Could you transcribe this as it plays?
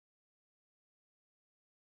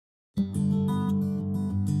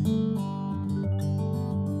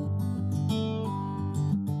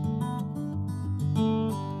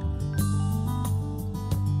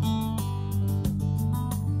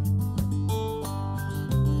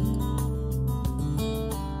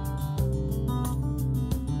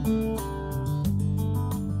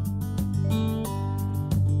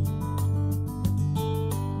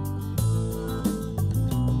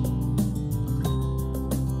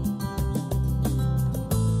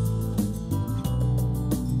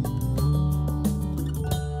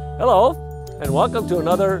Hello, and welcome to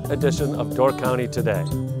another edition of Door County Today.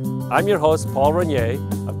 I'm your host, Paul Renier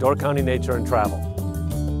of Door County Nature and Travel.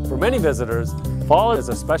 For many visitors, fall is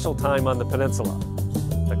a special time on the peninsula.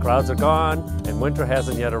 The crowds are gone, and winter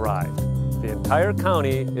hasn't yet arrived. The entire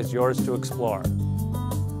county is yours to explore.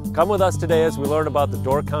 Come with us today as we learn about the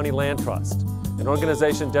Door County Land Trust, an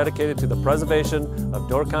organization dedicated to the preservation of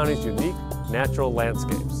Door County's unique natural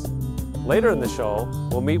landscapes. Later in the show,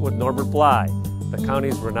 we'll meet with Norbert Blei, the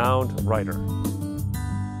county's renowned writer.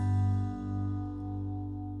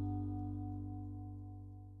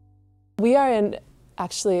 We are in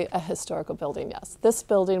actually a historical building, yes. This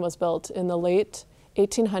building was built in the late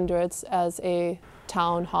 1800s as a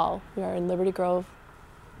town hall. We are in Liberty Grove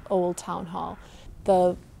Old Town Hall.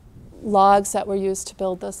 The logs that were used to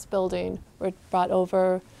build this building were brought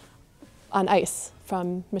over on ice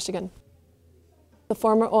from Michigan. The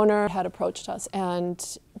former owner had approached us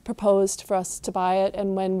and proposed for us to buy it,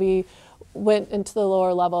 and when we went into the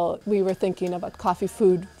lower level, we were thinking of a coffee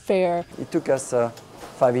food fair. It took us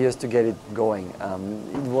 5 years to get it going.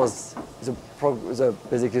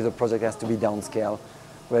 Basically the project has to be downscale.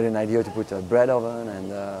 We had an idea to put a bread oven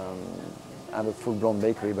and have a full-blown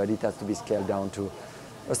bakery, but it has to be scaled down to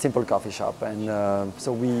a simple coffee shop. And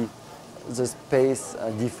the space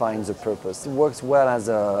defines the purpose. It works well as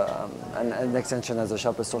an extension as a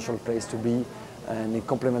shop, a social place to be, and it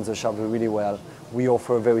complements the shop really well. We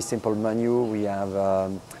offer a very simple menu. We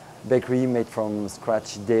have bakery made from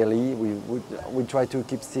scratch daily. We try to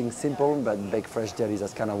keep things simple, but bake fresh daily.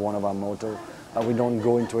 That's kind of one of our motto. We don't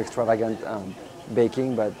go into extravagant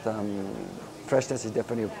baking, but freshness is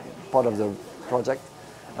definitely part of the project.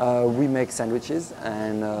 We make sandwiches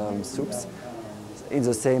and soups. In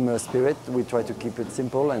the same spirit, we try to keep it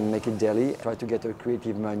simple and make it daily. Try to get a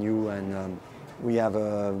creative menu, and we have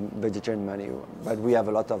a vegetarian menu, but we have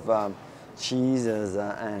a lot of cheeses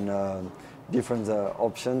and different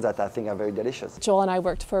options that I think are very delicious. Joel and I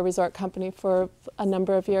worked for a resort company for a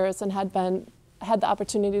number of years and had the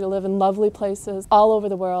opportunity to live in lovely places all over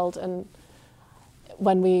the world. And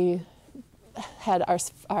when we had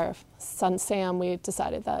our son Sam, we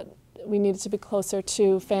decided that we needed to be closer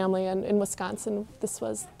to family, and in Wisconsin, this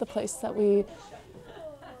was the place that we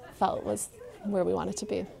felt was where we wanted to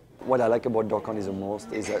be. What I like about Door County the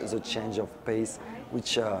most is the change of pace,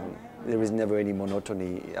 which there is never any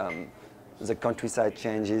monotony. The countryside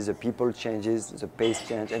changes, the people changes, the pace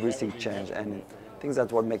change, everything changes, and I think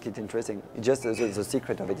that's what makes it interesting. Just the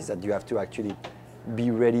secret of it is that you have to actually be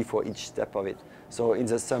ready for each step of it. So in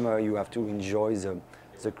the summer, you have to enjoy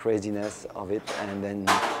the craziness of it, and then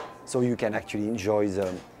so you can actually enjoy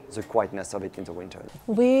the quietness of it in the winter.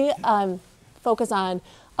 We focus on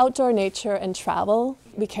outdoor nature and travel.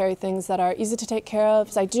 We carry things that are easy to take care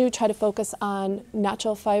of. So I do try to focus on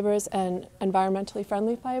natural fibers and environmentally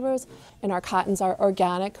friendly fibers. And our cottons are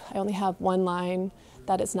organic. I only have one line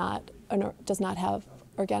that does not have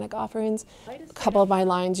organic offerings. A couple of my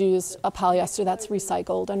lines use a polyester that's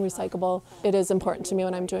recycled and recyclable. It is important to me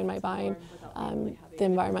when I'm doing my buying, the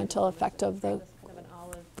environmental effect of the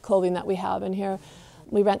clothing that we have in here.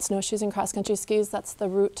 We rent snowshoes and cross-country skis. That's the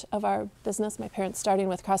root of our business. My parents starting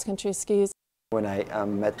with cross-country skis. When I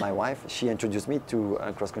met my wife, she introduced me to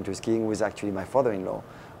cross-country skiing with actually my father-in-law,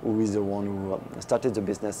 who is the one who started the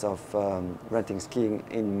business of renting skiing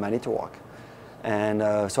in Manitowoc. And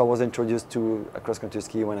so I was introduced to cross-country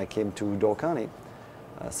ski when I came to Door County.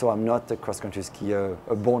 So I'm not a cross-country skier,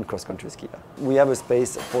 a born cross-country skier. We have a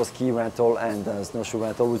space for ski rental and snowshoe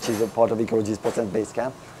rental, which is a part of Ecology's % base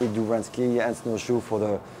camp. We do rent ski and snowshoe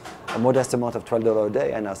for a modest amount of $12 a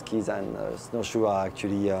day, and our skis and snowshoe are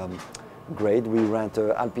actually great. We rent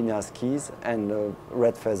Alpina skis and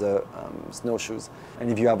Red Feather snowshoes.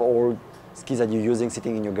 And if you have old skis that you're using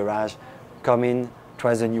sitting in your garage, come in,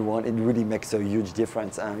 try the new one. It really makes a huge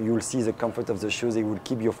difference. You'll see the comfort of the shoes. It will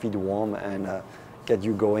keep your feet warm and get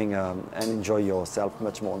you going and enjoy yourself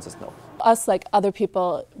much more on the snow. Us, like other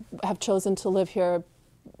people, have chosen to live here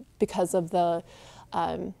because of the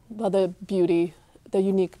beauty, the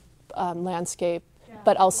unique landscape,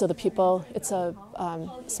 but also the people. It's a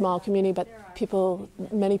small community, but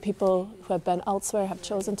many people who have been elsewhere have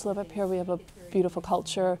chosen to live up here. We have a beautiful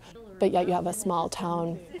culture, but yet you have a small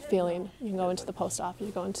town feeling. You can go into the post office,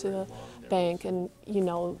 you go into the bank, and you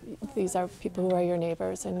know these are people who are your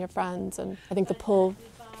neighbors and your friends. And I think the pull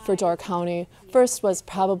for Door County first was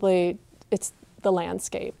probably it's the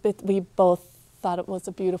landscape. We both thought it was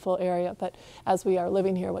a beautiful area, but as we are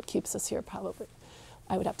living here, what keeps us here probably,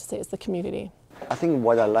 I would have to say, is the community. I think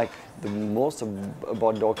what I like the most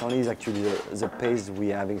about Door County is actually the pace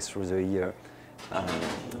we're having through the year.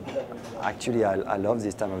 Actually, I love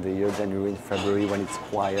this time of the year, January and February, when it's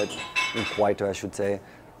quiet, and quieter, I should say,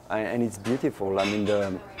 and it's beautiful. I mean,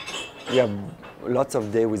 we have lots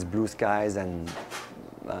of days with blue skies and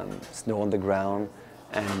snow on the ground,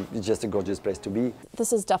 and it's just a gorgeous place to be.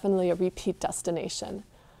 This is definitely a repeat destination.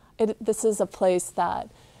 This is a place that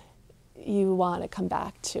you want to come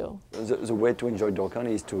back to. The way to enjoy Door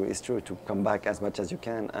County is to come back as much as you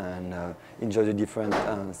can and enjoy the different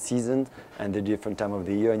seasons and the different time of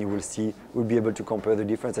the year, and you'll be able to compare the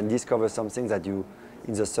difference and discover some things that in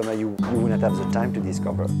the summer you will not have the time to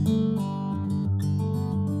discover.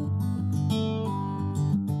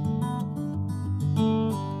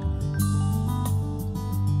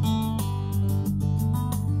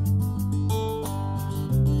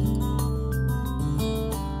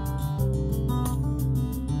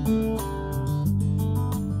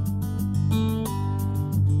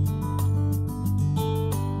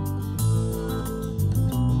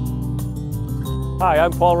 Hi,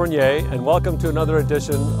 I'm Paul Renier, and welcome to another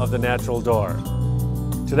edition of The Natural Door.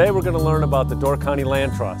 Today we're going to learn about the Door County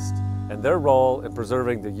Land Trust and their role in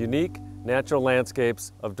preserving the unique natural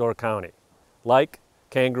landscapes of Door County, like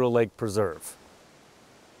Kangaroo Lake Preserve.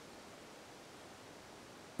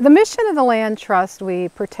 The mission of the Land Trust, we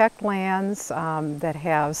protect lands that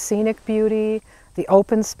have scenic beauty, the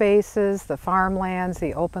open spaces, the farmlands,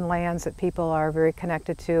 the open lands that people are very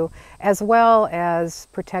connected to, as well as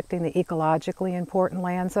protecting the ecologically important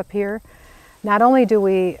lands up here. Not only do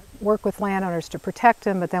we work with landowners to protect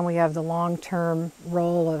them, but then we have the long-term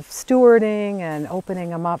role of stewarding and opening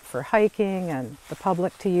them up for hiking and the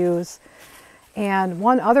public to use. And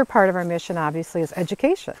one other part of our mission, obviously, is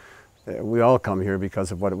education. We all come here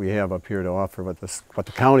because of what we have up here to offer, what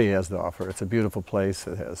the county has to offer. It's a beautiful place.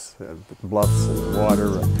 It has bluffs and water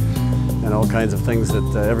and all kinds of things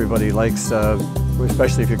that everybody likes,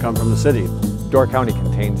 especially if you come from the city. Door County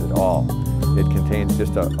contains it all. It contains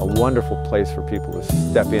just a wonderful place for people to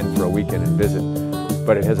step in for a weekend and visit,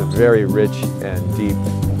 but it has a very rich and deep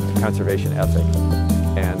conservation ethic,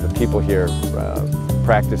 and the people here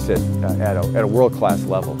practice it at a world-class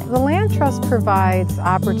level. The Land Trust provides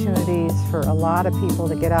opportunities for a lot of people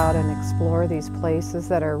to get out and explore these places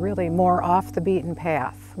that are really more off the beaten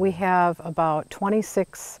path. We have about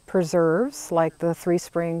 26 preserves, like the Three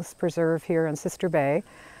Springs Preserve here in Sister Bay,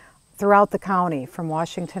 throughout the county, from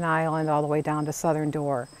Washington Island all the way down to Southern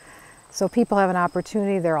Door. So people have an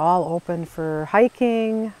opportunity. They're all open for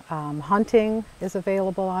hiking, hunting is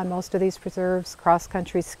available on most of these preserves,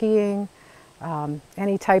 cross-country skiing,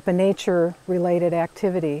 any type of nature-related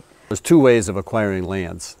activity. There's two ways of acquiring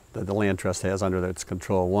lands that the Land Trust has under its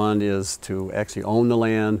control. One is to actually own the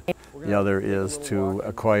land. The other is to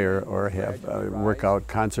acquire or have work out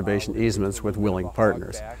conservation easements with willing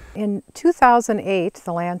partners. In 2008,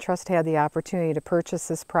 the Land Trust had the opportunity to purchase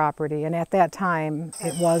this property, and at that time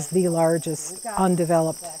it was the largest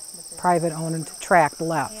undeveloped private-owned tract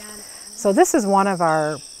left. So this is one of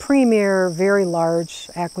our premier, very large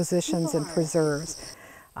acquisitions and preserves.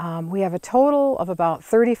 We have a total of about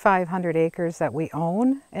 3,500 acres that we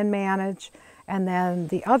own and manage, and then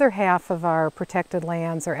the other half of our protected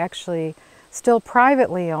lands are actually still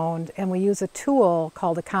privately owned, and we use a tool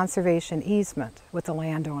called a conservation easement with the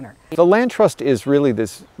landowner. The Land Trust is really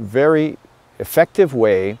this very effective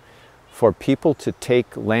way for people to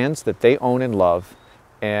take lands that they own and love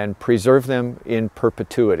and preserve them in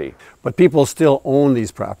perpetuity. But people still own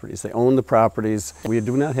these properties. They own the properties. We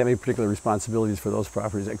do not have any particular responsibilities for those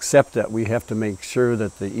properties, except that we have to make sure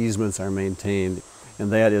that the easements are maintained,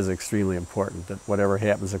 and that is extremely important, that whatever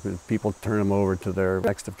happens, if people turn them over to their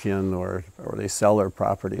next of kin or they sell their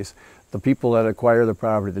properties, the people that acquire the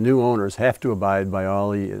property, the new owners, have to abide by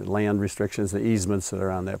all the land restrictions, the easements that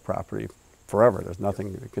are on that property forever. There's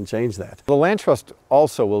nothing that can change that. The Land Trust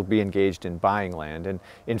also will be engaged in buying land, and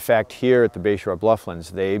in fact here at the Bayshore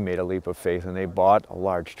Blufflands they made a leap of faith and they bought a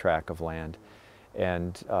large tract of land.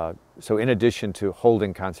 And so in addition to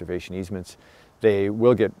holding conservation easements, they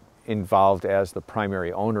will get involved as the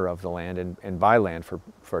primary owner of the land and buy land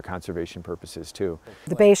for conservation purposes too.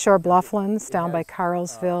 The Bayshore Blufflands down by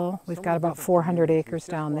Carlsville, we've got about 400 acres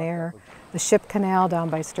down there. The Ship Canal down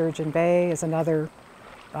by Sturgeon Bay is another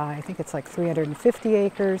I think it's like 350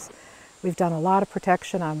 acres. We've done a lot of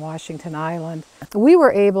protection on Washington Island. We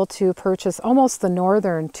were able to purchase almost the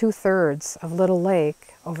northern 2/3 of Little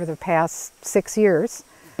Lake over the past 6 years.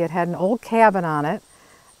 It had an old cabin on it,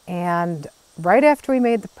 and right after we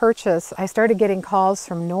made the purchase, I started getting calls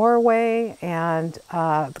from Norway and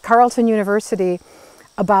Carleton University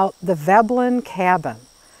about the Veblen cabin.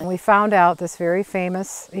 And we found out this very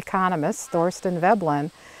famous economist, Thorsten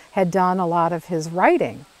Veblen, had done a lot of his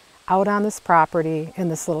writing out on this property in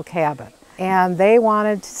this little cabin. And they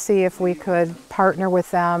wanted to see if we could partner with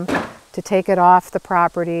them to take it off the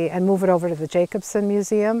property and move it over to the Jacobson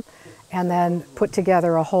Museum, and then put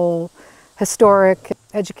together a whole historic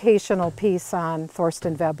educational piece on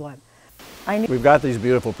Thorsten Veblen. We've got these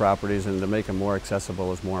beautiful properties, and to make them more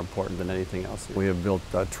accessible is more important than anything else. We have built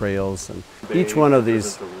trails, and each one of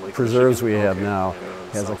these preserves we have now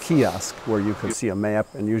has a kiosk where you can see a map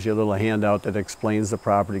and usually a little handout that explains the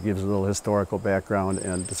property, gives a little historical background,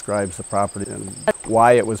 and describes the property and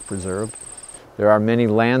why it was preserved. There are many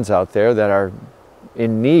lands out there that are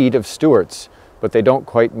in need of stewards, but they don't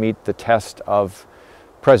quite meet the test of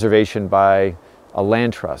preservation by a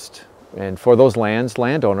land trust. And for those lands,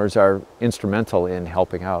 landowners are instrumental in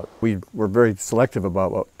helping out. We're very selective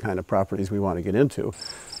about what kind of properties we want to get into,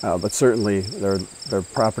 but certainly they're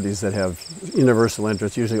properties that have universal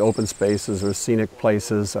interest, usually open spaces or scenic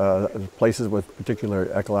places, places with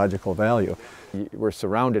particular ecological value. We're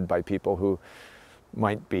surrounded by people who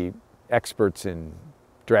might be experts in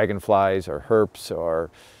dragonflies or herps or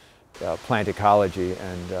plant ecology,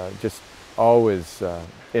 and just always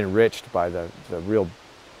enriched by the real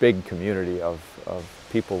big community of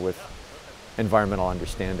people with environmental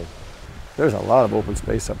understanding. There's a lot of open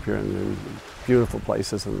space up here and beautiful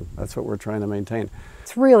places, and that's what we're trying to maintain.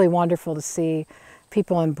 It's really wonderful to see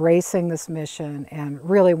people embracing this mission and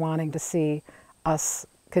really wanting to see us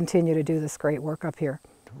continue to do this great work up here.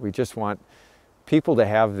 We just want people to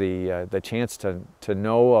have the chance to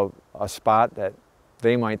know a spot that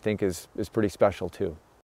they might think is pretty special too.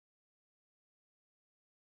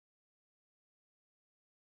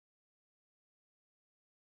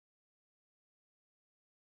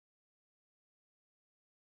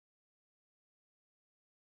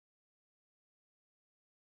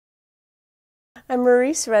 I'm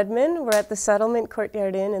Maurice Redman. We're at the Settlement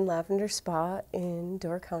Courtyard Inn in Lavender Spa in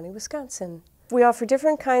Door County, Wisconsin. We offer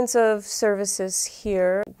different kinds of services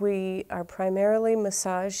here. We are primarily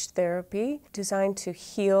massage therapy, designed to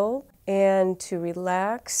heal and to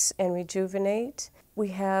relax and rejuvenate. We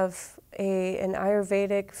have an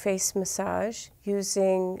Ayurvedic face massage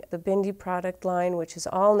using the Bindi product line, which is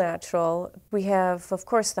all natural. We have, of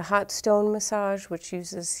course, the hot stone massage, which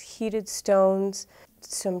uses heated stones,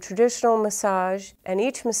 some traditional massage, and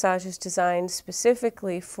each massage is designed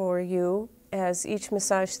specifically for you, as each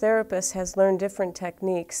massage therapist has learned different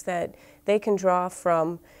techniques that they can draw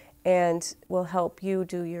from and will help you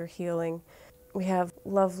do your healing. We have a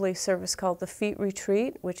lovely service called the Feet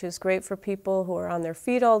Retreat, which is great for people who are on their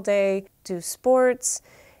feet all day, do sports,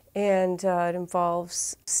 and it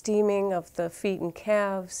involves steaming of the feet and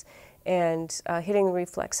calves and hitting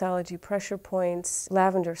reflexology pressure points,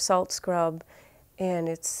 lavender salt scrub, and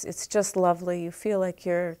it's just lovely. You feel like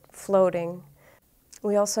you're floating.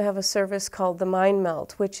 We also have a service called the Mind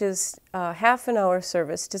Melt, which is a half-an-hour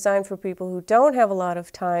service designed for people who don't have a lot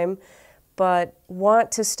of time but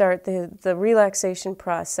want to start the relaxation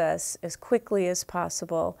process as quickly as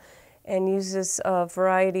possible, and uses a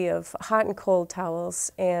variety of hot and cold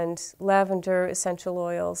towels and lavender essential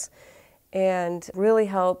oils, and really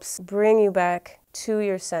helps bring you back to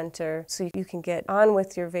your center so you can get on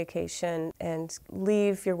with your vacation and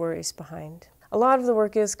leave your worries behind. A lot of the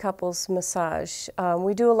work is couples massage.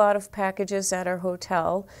 We do a lot of packages at our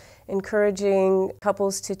hotel, encouraging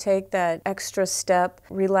couples to take that extra step,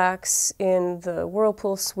 relax in the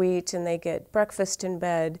Whirlpool suite, and they get breakfast in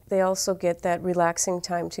bed. They also get that relaxing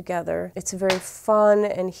time together. It's a very fun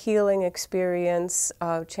and healing experience,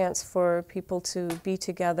 a chance for people to be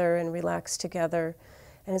together and relax together,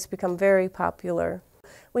 and it's become very popular.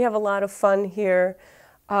 We have a lot of fun here.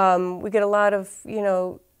 We get a lot of,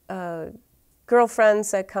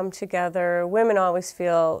 girlfriends that come together. Women always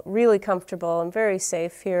feel really comfortable and very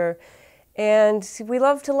safe here. And we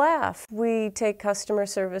love to laugh. We take customer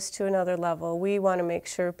service to another level. We want to make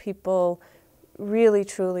sure people really,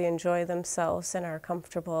 truly enjoy themselves and are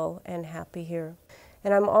comfortable and happy here.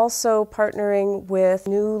 And I'm also partnering with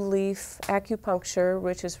New Leaf Acupuncture,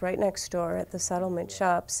 which is right next door at the settlement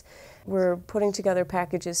shops. We're putting together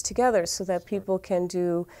packages together so that people can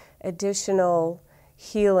do additional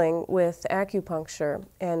healing with acupuncture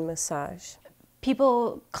and massage.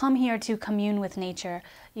 People come here to commune with nature.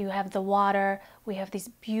 You have the water, we have these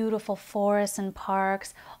beautiful forests and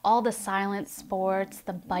parks, all the silent sports,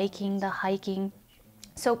 the biking, the hiking.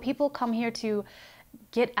 So people come here to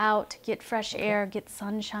get out, get fresh air, get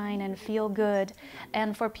sunshine, and feel good.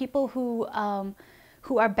 And for people who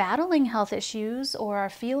are battling health issues or are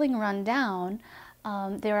feeling run down,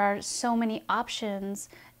 there are so many options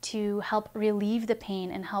to help relieve the pain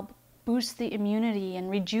and help boost the immunity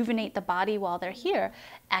and rejuvenate the body while they're here.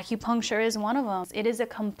 Acupuncture is one of them. It is a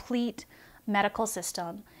complete medical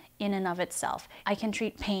system in and of itself. I can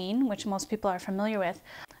treat pain, which most people are familiar with,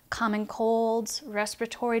 common colds,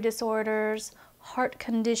 respiratory disorders, heart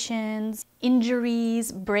conditions,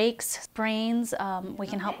 injuries, breaks, sprains. We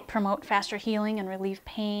can help promote faster healing and relieve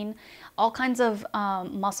pain. All kinds of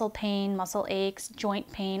muscle pain, muscle aches,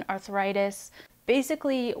 joint pain, arthritis.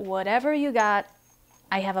 Basically, whatever you got,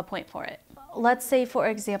 I have a point for it. Let's say, for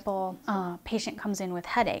example, a patient comes in with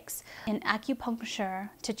headaches. In acupuncture,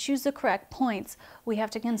 to choose the correct points, we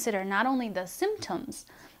have to consider not only the symptoms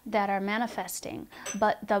that are manifesting,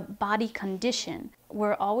 but the body condition.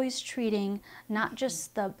 We're always treating not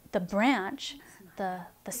just the branch, the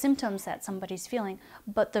symptoms that somebody's feeling,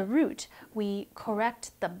 but the root. We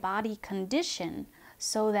correct the body condition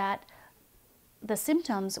so that the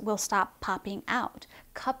symptoms will stop popping out.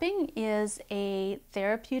 Cupping is a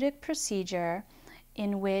therapeutic procedure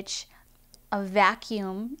in which a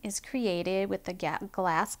vacuum is created with a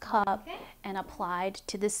glass cup and applied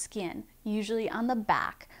to the skin, usually on the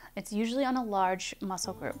back. It's usually on a large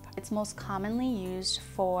muscle group. It's most commonly used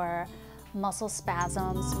for muscle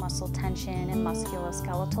spasms, muscle tension, and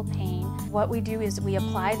musculoskeletal pain. What we do is we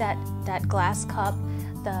apply that glass cup.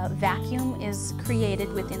 The vacuum is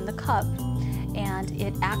created within the cup, and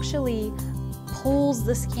it actually pulls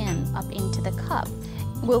the skin up into the cup.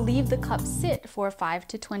 We'll leave the cup sit for 5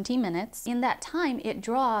 to 20 minutes. In that time, it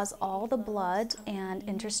draws all the blood and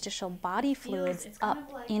interstitial body fluids up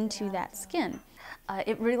into that skin.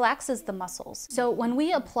 It relaxes the muscles. So when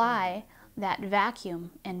we apply that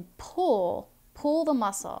vacuum and pull the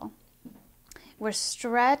muscle, we're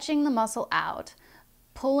stretching the muscle out,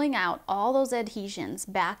 pulling out all those adhesions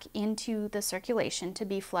back into the circulation to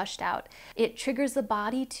be flushed out. It triggers the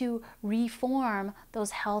body to reform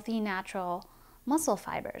those healthy, natural muscle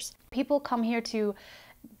fibers. People come here to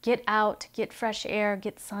get out, get fresh air,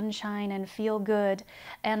 get sunshine, and feel good.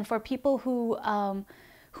 And for people who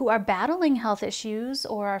are battling health issues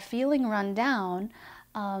or are feeling run down,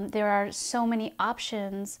 there are so many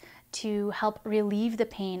options to help relieve the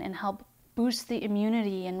pain and help boost the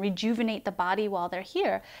immunity and rejuvenate the body while they're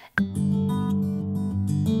here.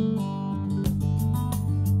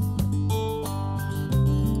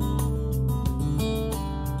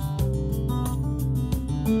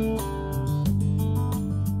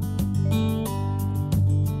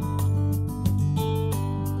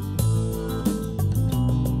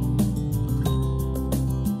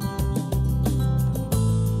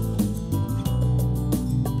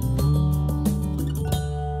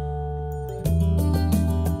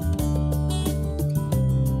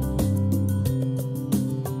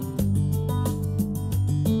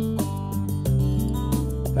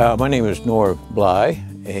 My name is Norbert Blei,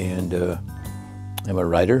 and I'm a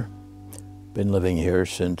writer. Been living here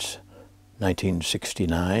since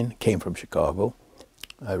 1969, came from Chicago.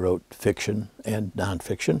 I wrote fiction and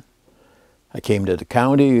nonfiction. I came to the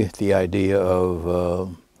county with the idea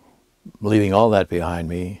of leaving all that behind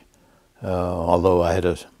me, although I had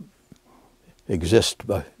to exist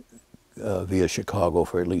via Chicago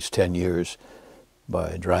for at least 10 years.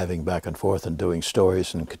 By driving back and forth and doing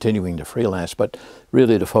stories and continuing to freelance, but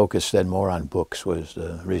really to focus then more on books was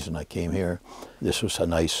the reason I came here. This was a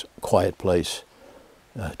nice, quiet place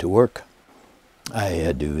to work. I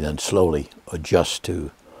had to then slowly adjust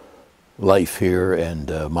to life here and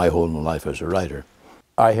my whole life as a writer.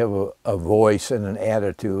 I have a voice and an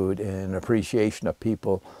attitude and an appreciation of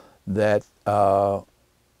people that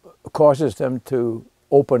causes them to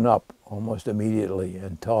open up almost immediately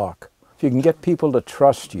and talk. If you can get people to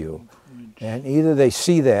trust you, and either they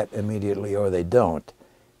see that immediately or they don't,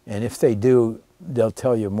 and if they do, they'll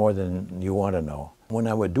tell you more than you want to know. When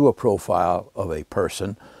I would do a profile of a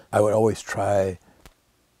person, I would always try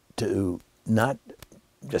to not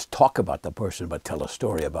just talk about the person, but tell a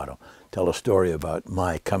story about him. Tell a story about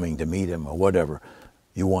my coming to meet him or whatever.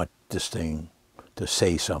 You want this thing to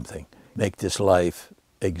say something. Make this life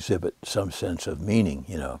exhibit some sense of meaning,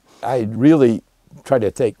 you know. I really try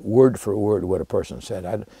to take word for word what a person said.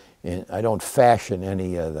 I don't fashion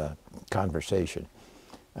any of the conversation.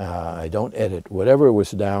 I don't edit. Whatever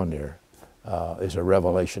was down there is a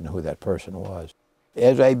revelation of who that person was.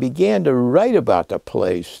 As I began to write about the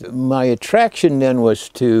place, my attraction then was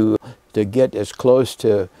to get as close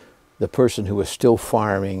to the person who was still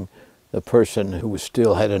farming, the person who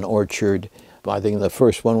still had an orchard. I think the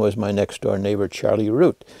first one was my next door neighbor, Charlie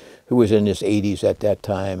Root, who was in his 80s at that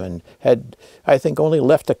time and had, I think, only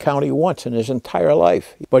left the county once in his entire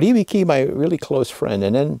life. But he became my really close friend.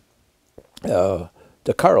 And then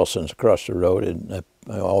the Carlsons across the road, and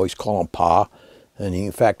I always call him Pa, and he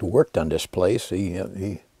in fact worked on this place.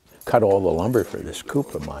 He cut all the lumber for this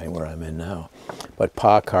coop of mine where I'm in now. But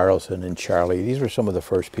Pa Carlson and Charlie, these were some of the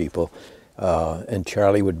first people. And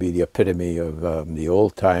Charlie would be the epitome of the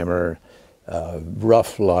old-timer,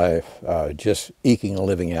 rough life, just eking a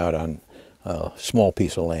living out on a small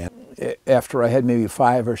piece of land. After I had maybe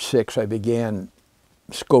 5 or 6, I began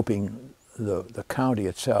scoping the county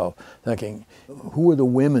itself, thinking, who are the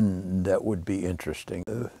women that would be interesting?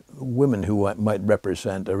 Women who might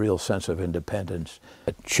represent a real sense of independence.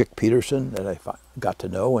 Chick Peterson, that I got to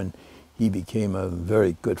know, and he became a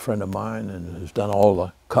very good friend of mine and has done all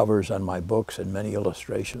the covers on my books and many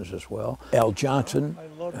illustrations as well. Al Johnson,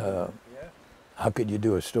 how could you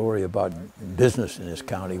do a story about business in this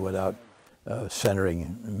county without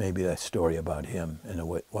centering maybe that story about him and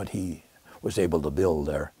what he was able to build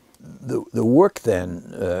there. The work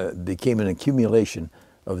then became an accumulation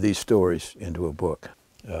of these stories into a book,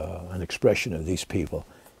 an expression of these people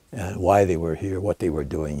and why they were here, what they were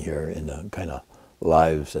doing here, and the kind of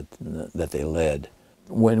lives that they led.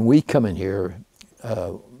 When we come in here,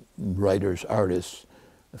 writers, artists,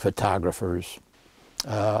 photographers,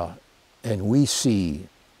 and we see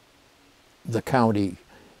the county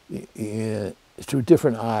through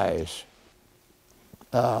different eyes,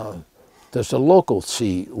 does the local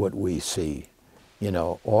see what we see, you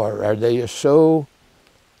know, or are they so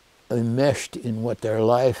enmeshed in what their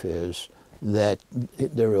life is that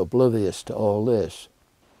they're oblivious to all this?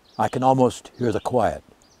 I can almost hear the quiet.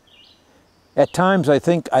 At times I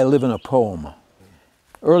think I live in a poem.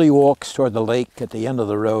 Early walks toward the lake at the end of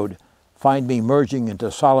the road find me merging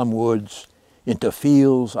into solemn woods, into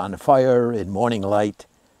fields on fire in morning light,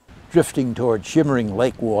 drifting toward shimmering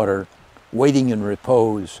lake water, waiting in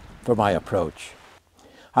repose for my approach.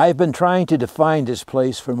 I have been trying to define this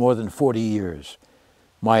place for more than 40 years,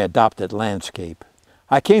 my adopted landscape.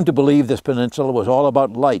 I came to believe this peninsula was all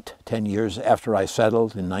about light 10 years after I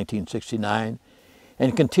settled in 1969,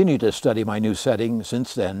 and continue to study my new setting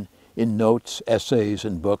since then in notes, essays,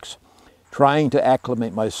 and books, trying to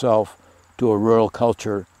acclimate myself to a rural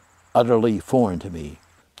culture utterly foreign to me.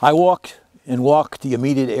 I walked and walked the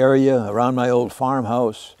immediate area around my old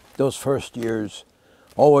farmhouse, those first years,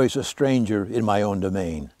 always a stranger in my own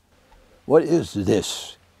domain. What is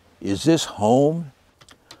this? Is this home?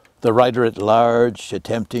 The writer at large,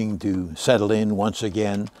 attempting to settle in once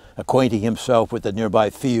again, acquainting himself with the nearby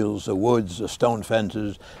fields, the woods, the stone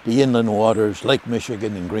fences, the inland waters, Lake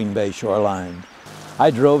Michigan and Green Bay shoreline.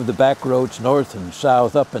 I drove the back roads north and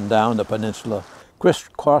south, up and down the peninsula,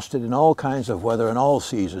 crisscrossed it in all kinds of weather and all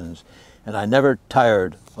seasons, and I never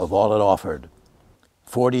tired of all it offered.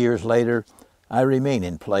 40 years later, I remain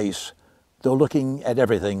in place, though looking at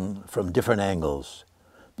everything from different angles.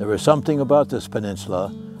 There is something about this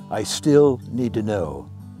peninsula I still need to know.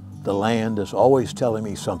 The land is always telling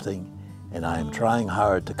me something, and I am trying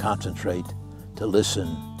hard to concentrate, to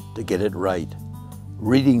listen, to get it right.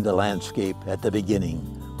 Reading the landscape at the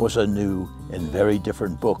beginning was a new and very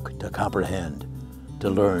different book to comprehend, to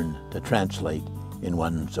learn, to translate in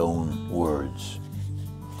one's own words.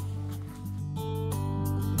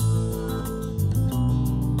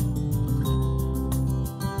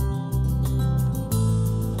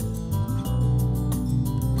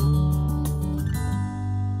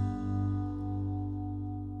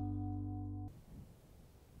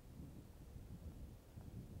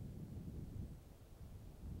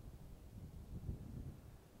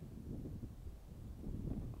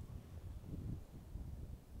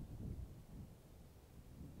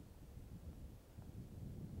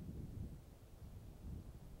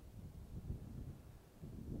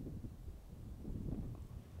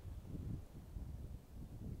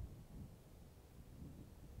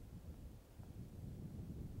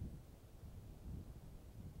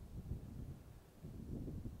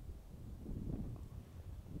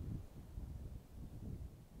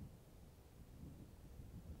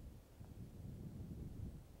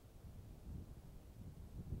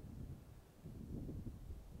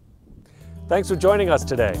 Thanks for joining us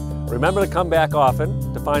today. Remember to come back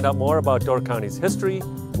often to find out more about Door County's history,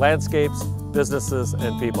 landscapes, businesses,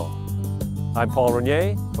 and people. I'm Paul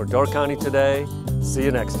Renier for Door County Today. See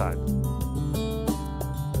you next time.